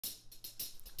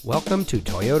Welcome to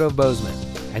Toyota of Bozeman,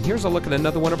 and here's a look at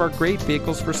another one of our great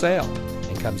vehicles for sale,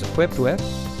 and comes equipped with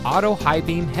auto high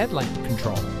beam headlamp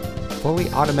control, fully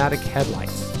automatic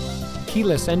headlights,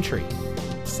 keyless entry,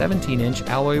 17-inch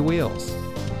alloy wheels,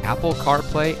 Apple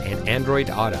CarPlay and Android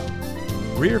Auto,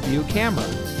 rear view camera,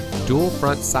 dual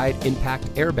front side impact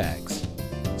airbags,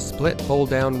 split fold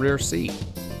down rear seat,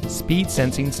 speed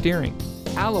sensing steering,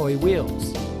 alloy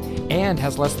wheels, and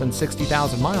has less than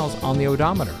 60,000 miles on the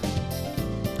odometer.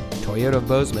 Toyota of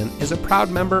Bozeman is a proud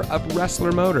member of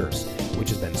Wrestler Motors, which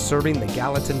has been serving the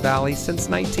Gallatin Valley since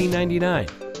 1999.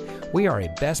 We are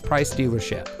a best price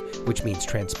dealership, which means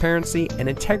transparency and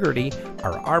integrity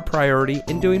are our priority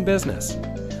in doing business.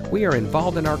 We are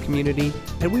involved in our community,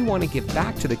 and we want to give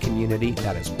back to the community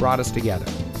that has brought us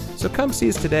together. So come see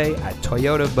us today at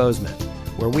Toyota of Bozeman,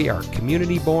 where we are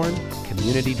community born,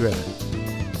 community driven.